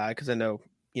 Cause I know,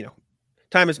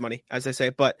 time is money, as I say,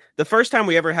 but the first time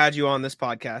we ever had you on this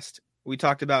podcast, we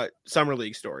talked about summer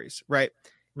league stories, right?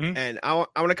 Mm-hmm. And I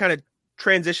want to kind of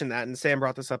transition that, and Sam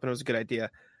brought this up and it was a good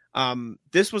idea.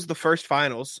 This was the first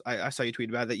finals I saw you tweet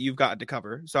about that you've gotten to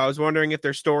cover. So I was wondering if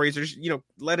there's stories or,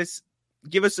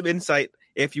 give us some insight,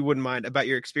 if you wouldn't mind, about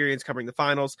your experience covering the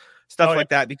finals, stuff like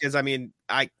that. Because I mean,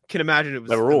 I can imagine it was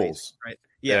the rules, amazing, right?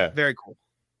 Yeah. Very cool.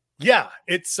 Yeah.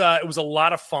 It was a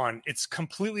lot of fun. It's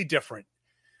completely different.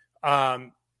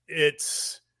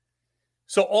 It's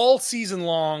so all season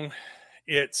long,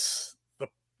 it's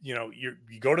you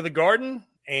go to the Garden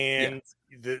and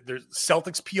the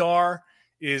Celtics PR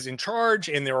is in charge,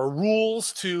 and there are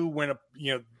rules to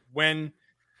when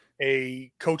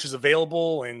a coach is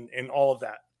available and all of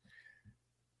that.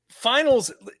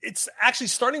 Finals, it's actually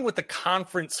starting with the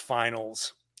conference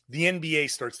finals. The NBA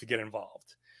starts to get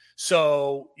involved.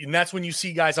 So, and that's when you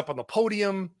see guys up on the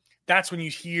podium. That's when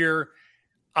you hear,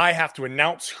 I have to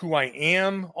announce who I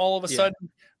am all of a sudden,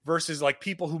 versus like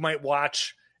people who might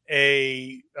watch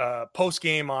a post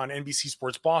game on NBC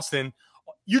Sports Boston.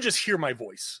 You just hear my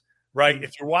voice, right? Mm-hmm.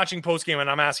 If you're watching post game and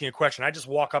I'm asking a question, I just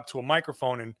walk up to a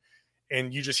microphone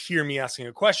and you just hear me asking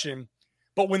a question.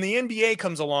 But when the NBA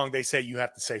comes along, they say you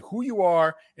have to say who you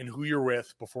are and who you're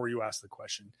with before you ask the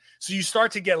question. So you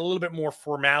start to get a little bit more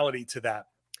formality to that.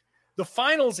 The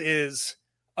finals is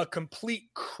a complete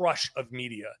crush of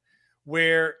media,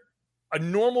 where a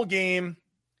normal game,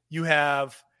 you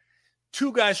have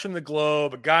two guys from the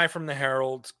Globe, a guy from the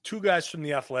Herald, two guys from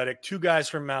the Athletic, two guys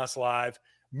from Mass Live,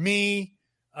 me,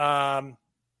 and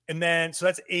then so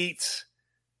that's 8.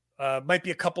 Might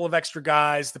be a couple of extra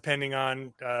guys depending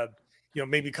on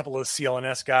maybe a couple of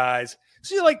CLNS guys.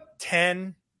 So you're like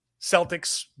 10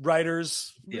 Celtics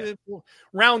writers,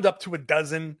 round up to a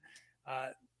dozen,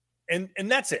 and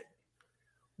that's it.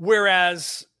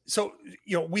 Whereas, so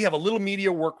we have a little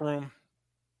media workroom.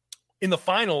 In the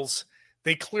finals,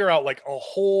 they clear out like a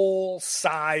whole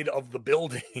side of the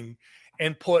building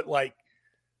and put like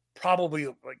probably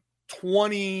like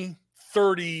 20,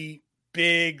 30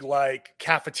 big like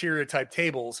cafeteria type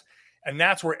tables. And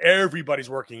that's where everybody's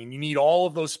working. And you need all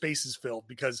of those spaces filled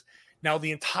because now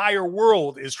the entire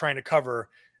world is trying to cover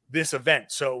this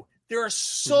event. So there are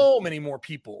so many more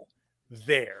people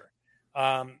there.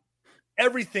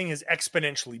 Everything is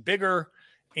exponentially bigger.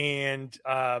 And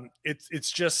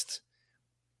it's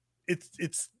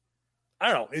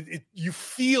I don't know. You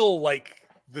feel like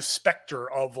the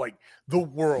specter of like the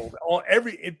world.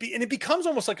 It becomes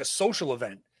almost like a social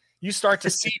event. You start to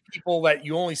see people that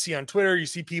you only see on Twitter. You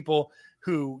see people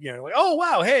who, like, oh,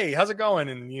 wow, hey, how's it going?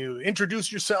 And you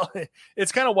introduce yourself.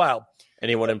 It's kind of wild.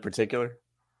 Anyone in particular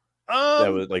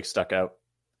that was like stuck out?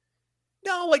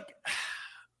 No, like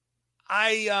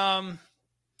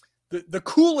the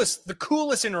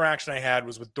coolest interaction I had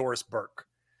was with Doris Burke,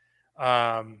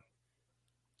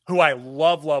 who I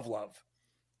love.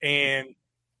 And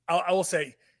I will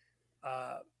say,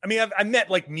 I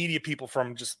met like media people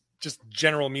from just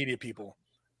general media people.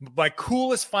 My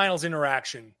coolest finals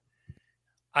interaction,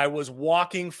 I was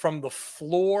walking from the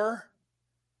floor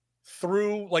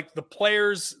through like the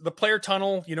player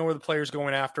tunnel, where the players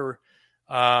going after.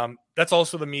 That's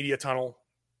also the media tunnel.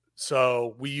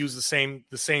 So we use the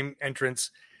same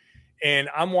entrance. And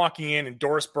I'm walking in and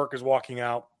Doris Burke is walking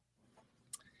out.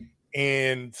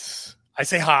 And I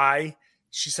say hi.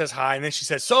 She says hi. And then she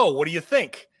says, so what do you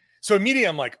think? So immediately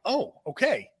I'm like, oh,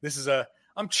 okay.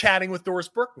 I'm chatting with Doris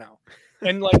Burke now.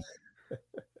 And like,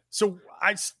 So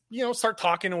I, start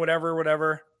talking and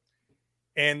whatever.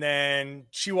 And then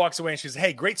she walks away and she says,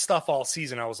 "Hey, great stuff all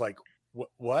season." I was like,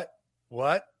 what?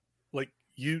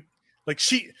 She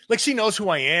knows who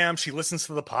I am. She listens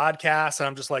to the podcast. And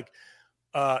I'm just like,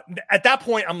 at that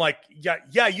point, I'm like,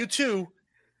 yeah, you too.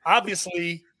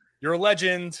 Obviously you're a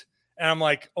legend. And I'm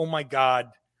like, oh my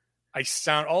God,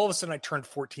 all of a sudden I turned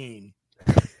 14.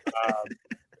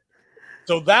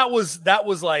 So that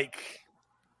was like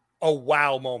a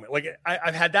wow moment. Like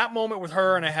I've had that moment with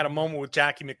her, and I had a moment with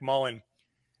Jackie McMullen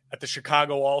at the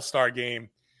Chicago All-Star game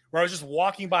where I was just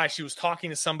walking by. She was talking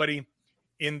to somebody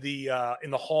in the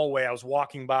hallway. I was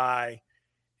walking by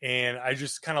and I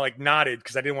just kind of like nodded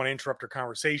because I didn't want to interrupt her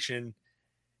conversation.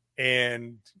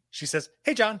 And she says,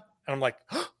 "Hey, John." And I'm like,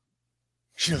 oh,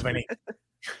 she knows my name.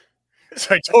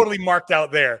 So I totally marked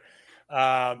out there.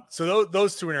 So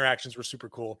those two interactions were super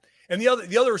cool. And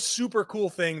the other super cool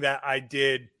thing that I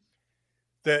did,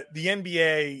 the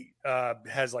NBA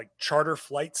has like charter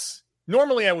flights.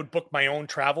 Normally I would book my own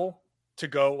travel to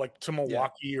go like to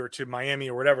Milwaukee or to Miami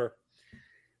or whatever.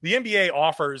 The NBA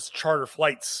offers charter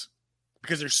flights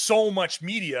because there's so much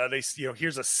media. They,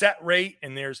 here's a set rate,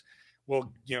 and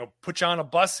we'll put you on a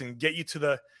bus and get you to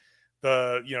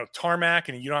the tarmac,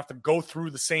 and you don't have to go through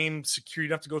the same security. You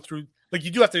don't have to go through, like,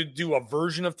 you do have to do a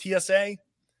version of TSA,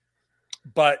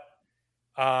 but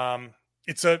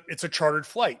it's a chartered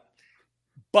flight.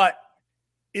 But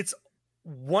it's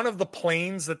one of the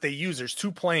planes that they use. There's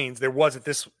two planes. There was at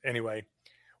this anyway.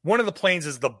 One of the planes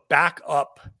is the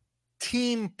backup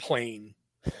team plane.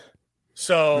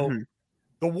 So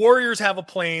the Warriors have a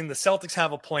plane, the Celtics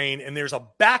have a plane, and there's a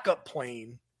backup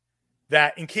plane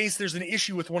that in case there's an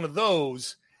issue with one of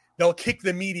those, they'll kick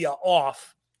the media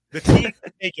off. The team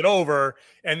can take it over,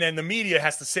 and then the media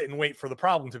has to sit and wait for the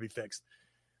problem to be fixed.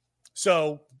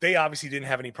 So they obviously didn't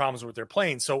have any problems with their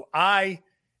plane. So I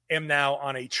am now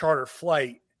on a charter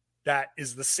flight that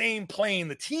is the same plane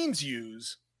the teams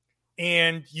use.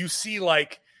 And you see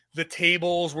like the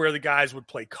tables where the guys would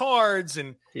play cards,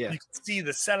 and you can see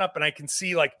the setup, and I can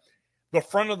see like the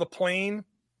front of the plane.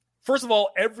 First of all,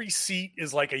 every seat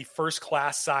is like a first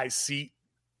class size seat.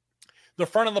 The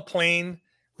front of the plane,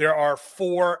 there are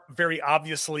four, very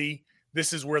obviously,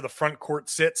 this is where the front court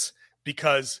sits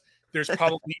because there's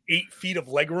probably 8 feet of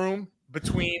leg room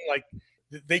between, like,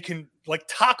 they can, like,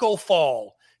 Taco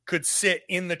Fall could sit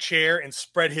in the chair and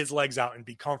spread his legs out and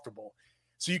be comfortable.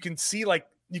 So you can see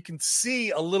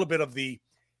a little bit of the,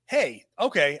 hey,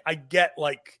 okay, I get,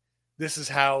 like, this is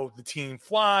how the team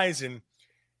flies, and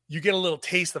you get a little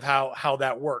taste of how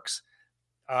that works,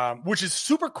 which is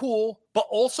super cool. But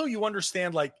also you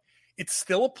understand, like, it's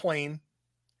still a plane.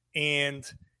 And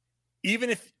even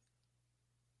if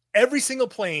every single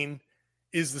plane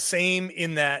is the same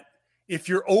in that if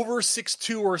you're over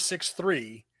 6'2" or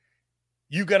 6'3",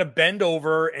 you got to bend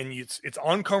over, and it's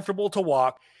uncomfortable to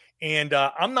walk. And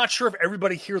I'm not sure if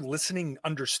everybody here listening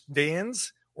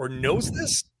understands or knows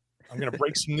this. I'm going to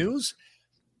break some news.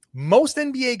 Most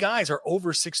NBA guys are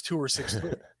over 6'2" or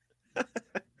 6'3".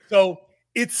 So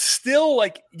it's still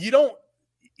like, you don't,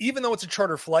 even though it's a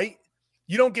charter flight,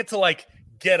 you don't get to like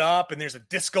get up and there's a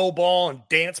disco ball and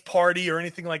dance party or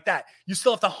anything like that. You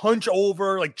still have to hunch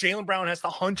over, like Jaylen Brown has to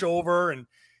hunch over, and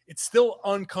it's still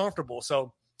uncomfortable.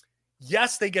 So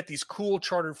yes, they get these cool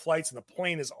chartered flights and the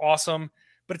plane is awesome,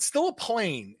 but it's still a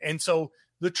plane. And so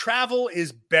the travel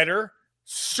is better,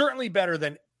 certainly better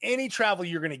than any travel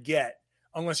you're going to get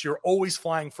unless you're always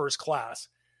flying first class.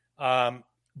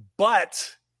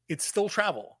 But it's still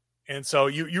travel. And so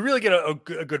you really get a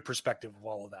good perspective of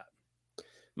all of that.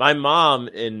 My mom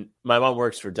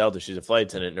works for Delta. She's a flight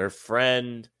attendant, and her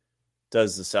friend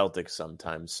does the Celtics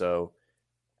sometimes. So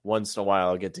once in a while,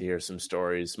 I'll get to hear some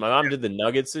stories. My mom did the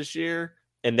Nuggets this year,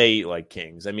 and they eat like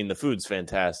kings. I mean, the food's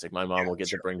fantastic. My mom will get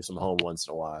to bring some home once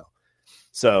in a while.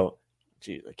 So,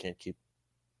 geez, I can't keep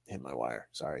hitting my wire.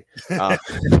 Sorry.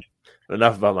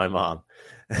 Enough about my mom.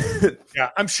 Yeah,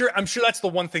 I'm sure that's the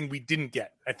one thing we didn't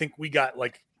get. I think we got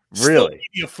like really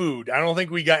media food. I don't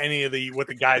think we got any of what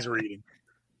the guys were eating.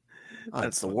 Oh,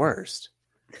 that's the worst.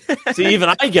 See, even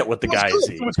I get what the guys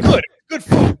eat. It was good. Good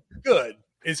food. Good.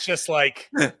 It's just like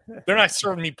they're not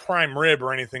serving me prime rib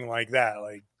or anything like that.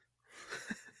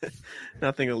 Like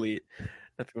nothing elite.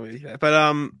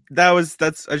 But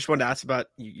that's I just wanted to ask about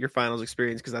your finals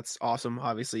experience because that's awesome.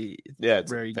 Obviously, yeah,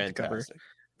 it's rare you get to cover fantastic.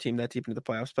 team that deep into the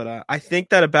playoffs. But I think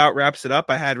that about wraps it up.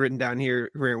 I had written down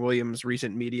here Grant Williams'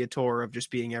 recent media tour of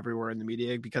just being everywhere in the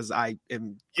media, because I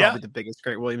am probably the biggest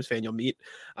Grant Williams fan you'll meet.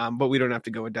 But we don't have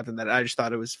to go in depth in that. I just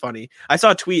thought it was funny. I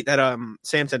saw a tweet that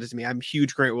Sam sent it to me. I'm a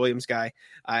huge Grant Williams guy,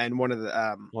 and one of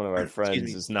our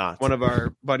friends is not. One of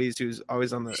our buddies who's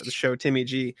always on the show, Timmy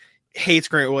G, hates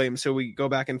Grant Williams. So we go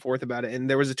back and forth about it. And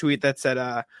there was a tweet that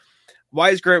said, why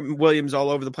is Grant Williams all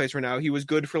over the place right now? He was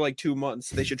good for like 2 months.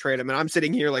 They should trade him. And I'm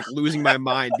sitting here like losing my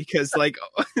mind, because like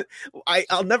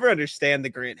I'll never understand the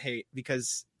Grant hate,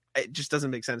 because it just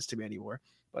doesn't make sense to me anymore.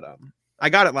 But I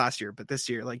got it last year, but this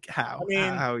year, like how? I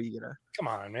mean, how are you gonna? Come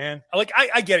on, man. Like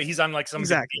I get it. He's on like some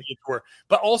media tour,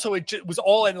 but also it was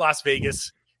all in Las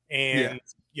Vegas, and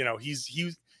you know he's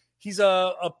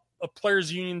a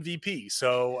players union VP,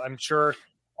 so I'm sure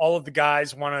all of the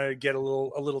guys want to get a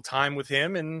little time with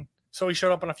him, and so he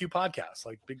showed up on a few podcasts.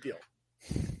 Like, big deal.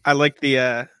 I like the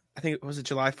I think it was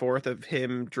July 4th of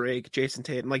him, Drake, Jason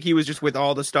Tatum. Like, he was just with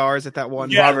all the stars at that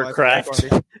one. Robert Kraft.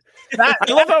 I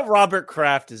love how Robert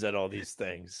Kraft is at all these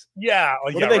things. Yeah.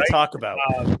 What do they talk about?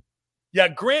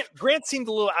 Grant seemed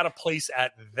a little out of place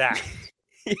at that.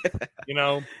 You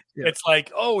know, it's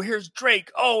like, oh, here's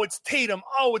Drake. Oh, it's Tatum.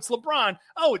 Oh, it's LeBron.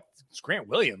 Oh, it's Grant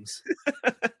Williams.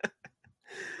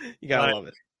 You gotta love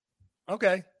it.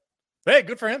 Okay. Hey,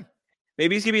 good for him.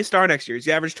 Maybe he's gonna be a star next year. He's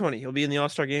average 20. He'll be in the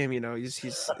All-Star game. You know, he's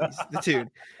the dude.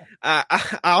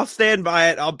 I'll stand by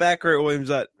it. I'll back Grant Williams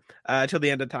up till the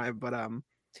end of time. But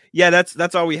yeah,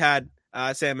 that's all we had,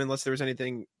 Sam. Unless there was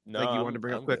anything you wanted to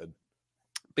bring up quick. Good.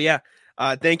 But yeah,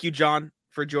 thank you, John,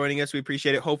 for joining us. We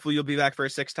appreciate it. Hopefully, you'll be back for a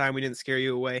sixth time. We didn't scare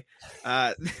you away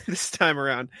this time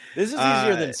around. This is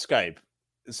easier than Skype.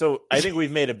 So I think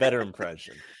we've made a better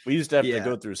impression. We used to have to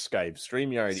go through Skype.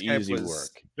 StreamYard, easy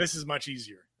work. This is much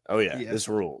easier. Oh yeah, this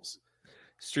rules.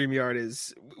 StreamYard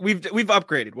is we've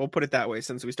upgraded. We'll put it that way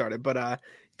since we started. But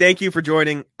thank you for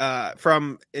joining.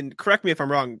 And correct me if I'm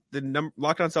wrong. The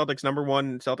Locked On Celtics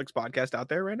 #1 Celtics podcast out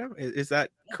there right now. Is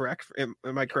that correct? Am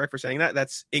I correct for saying that?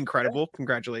 That's incredible.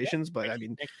 Congratulations. But I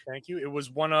mean, thank you. It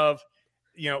was one of,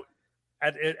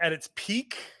 at its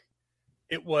peak,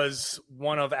 it was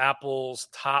one of Apple's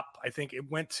top. I think it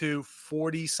went to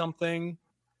 40 something.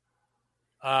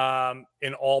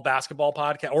 In all basketball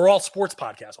podcast or all sports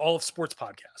podcasts, all of sports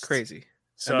podcasts. Crazy.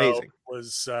 So amazing. It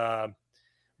was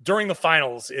during the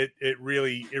finals, it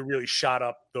really shot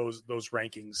up those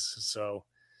rankings. So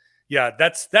yeah,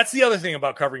 that's the other thing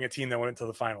about covering a team that went into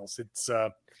the finals. It's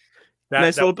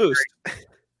nice little boost.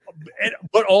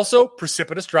 But also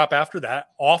precipitous drop after that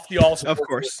off the all of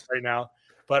course right now.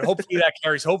 But hopefully that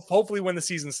carries. Hopefully when the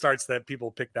season starts, that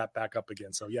people pick that back up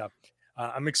again. So yeah,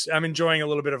 I'm enjoying a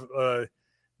little bit of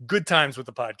good times with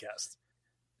the podcast.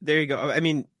 There you go. I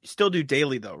mean, still do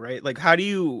daily though, right? Like, how do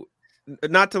you,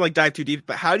 not to like dive too deep,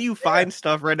 but how do you find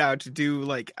stuff right now to do?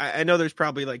 Like, I know there's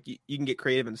probably like you can get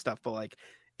creative and stuff, but like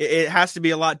it has to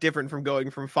be a lot different from going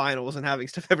from finals and having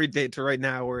stuff every day to right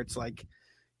now where it's like,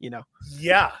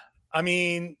 Yeah. I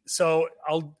mean, so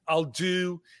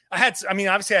obviously I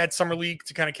had summer league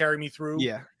to kind of carry me through.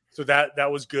 Yeah. So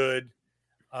that was good.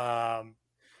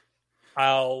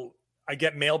 I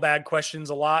get mailbag questions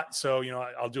a lot. So,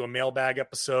 I'll do a mailbag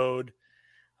episode.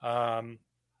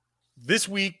 This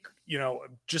week,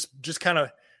 just kind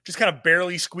of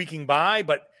barely squeaking by,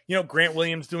 but Grant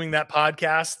Williams doing that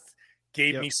podcast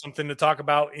gave me something to talk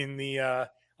about in the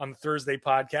on the Thursday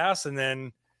podcast. And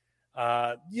then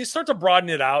you start to broaden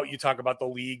it out. You talk about the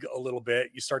league a little bit.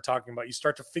 You start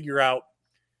to figure out,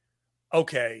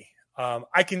 okay,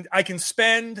 I can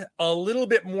spend a little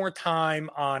bit more time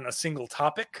on a single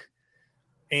topic,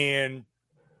 and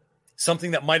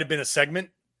something that might have been a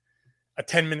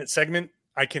 10-minute segment,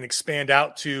 I can expand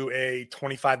out to a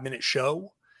 25-minute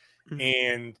show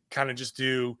and kind of just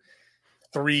do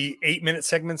 3 8-minute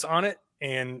segments on it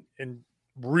and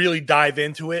really dive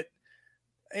into it.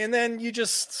 And then you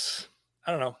just,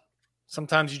 I don't know,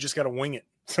 sometimes you just got to wing it.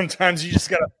 Sometimes you just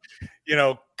got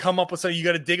to, come up with something. You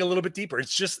got to dig a little bit deeper.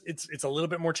 It's just, it's a little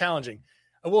bit more challenging.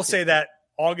 I will say that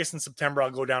August and September,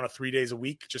 I'll go down to 3 days a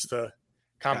week just to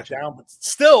calm it down. But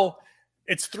still,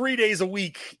 it's 3 days a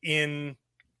week in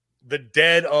the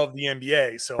dead of the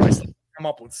NBA. So I still come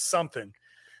up with something.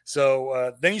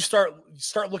 So then you start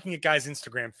looking at guys'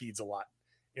 Instagram feeds a lot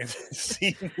and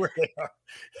seeing where they are.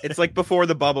 It's like before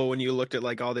the bubble when you looked at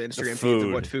like all the Instagram feeds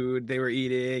of what food they were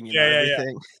eating and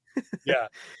everything. Yeah.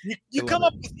 You come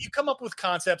up with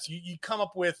concepts. You come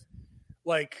up with,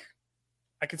 like,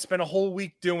 I could spend a whole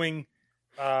week doing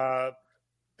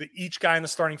each guy in the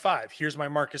starting five. Here's my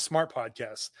Marcus Smart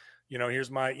podcast. Here's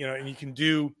my, and you can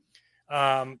do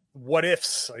what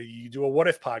ifs. You do a what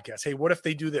if podcast. Hey, what if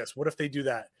they do this? What if they do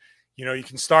that?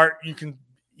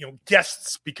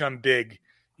 Guests become big,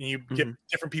 and you get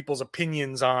different people's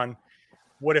opinions on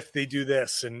what if they do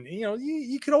this. And,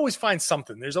 you can always find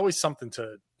something. There's always something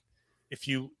to, if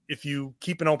you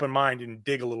keep an open mind and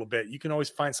dig a little bit, you can always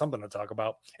find something to talk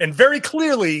about. And very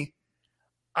clearly,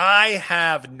 I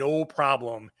have no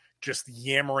problem just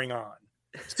yammering on.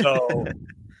 So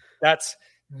that's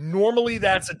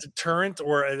a deterrent,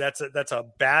 or that's a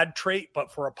bad trait,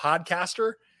 but for a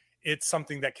podcaster, it's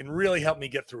something that can really help me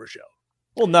get through a show.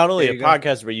 Well, not only a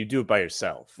podcaster, but you do it by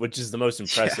yourself, which is the most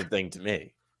impressive thing to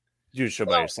me. You do a show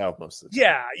by yourself most of the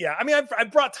time. Yeah. I mean,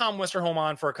 I've brought Tom Westerholm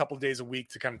on for a couple of days a week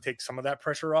to kind of take some of that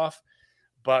pressure off.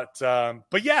 But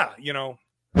yeah, I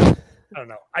don't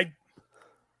know.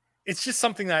 It's just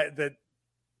something that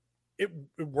it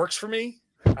works for me.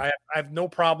 I have no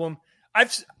problem.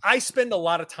 I spend a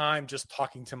lot of time just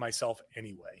talking to myself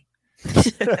anyway.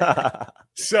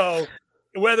 So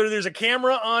whether there's a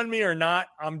camera on me or not,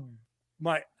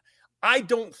 I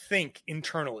don't think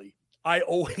internally. I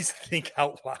always think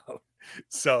out loud.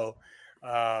 So,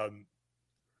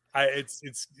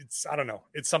 it's I don't know.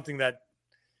 It's something that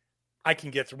I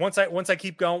can get through. Once I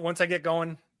keep going, once I get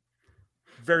going,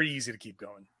 very easy to keep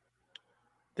going.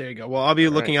 There you go. Well, I'll be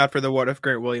looking out for the What If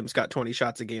Grant Williams Got 20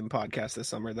 Shots a Game podcast this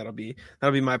summer. That'll be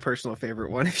my personal favorite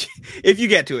one. If you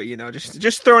get to it,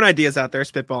 just throwing ideas out there,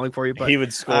 spitballing for you. But he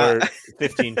would score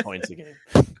 15 points a game.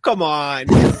 Come on.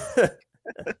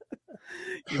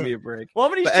 Give me a break. Well, how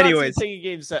many shots anyways, did you take a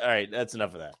game set? All right, that's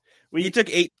enough of that. He took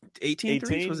 18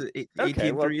 threes? Was it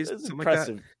 18 threes? Something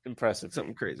impressive, like that? Impressive.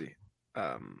 Something crazy.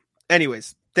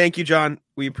 Anyways, thank you, John.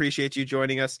 We appreciate you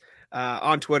joining us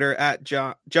on Twitter at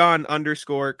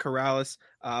John_Corrales,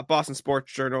 Boston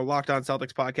Sports Journal, Locked On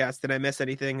Celtics podcast. Did I miss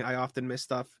anything? I often miss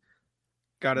stuff.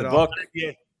 Got it all. Book.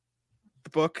 Yeah. The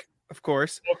book, of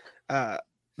course. The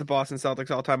Boston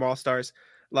Celtics all-time All-Stars.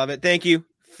 Love it. Thank you.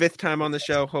 5th time on the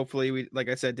show. Hopefully we, like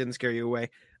I said, didn't scare you away.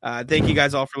 Thank you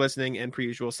guys all for listening. And per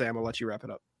usual, Sam, I'll let you wrap it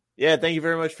up. Yeah, thank you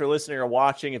very much for listening or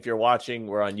watching. If you're watching,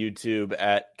 we're on YouTube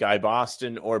at Guy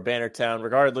Boston or Bannertown.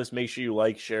 Regardless, make sure you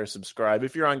like, share, subscribe.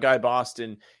 If you're on Guy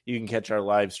Boston, you can catch our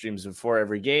live streams before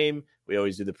every game. We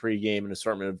always do the pregame and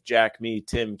assortment of Jack, me,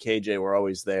 Tim, KJ. We're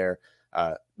always there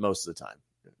most of the time,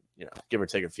 give or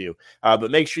take a few. But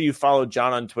make sure you follow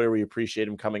John on Twitter. We appreciate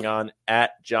him coming on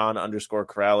at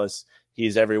John_Corrales.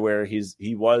 He's everywhere. He is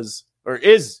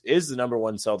the number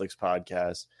one Celtics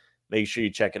podcast. Make sure you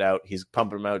check it out. He's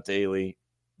pumping them out daily,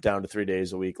 down to 3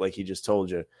 days a week, like he just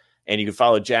told you. And you can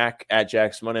follow Jack at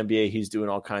Jack1NBA. He's doing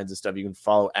all kinds of stuff. You can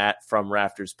follow at From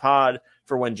Rafters Pod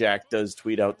for when Jack does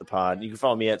tweet out the pod. You can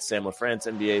follow me at Sam LaFrance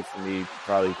NBA for me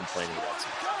probably complaining about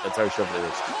something. That's our show for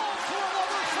this week.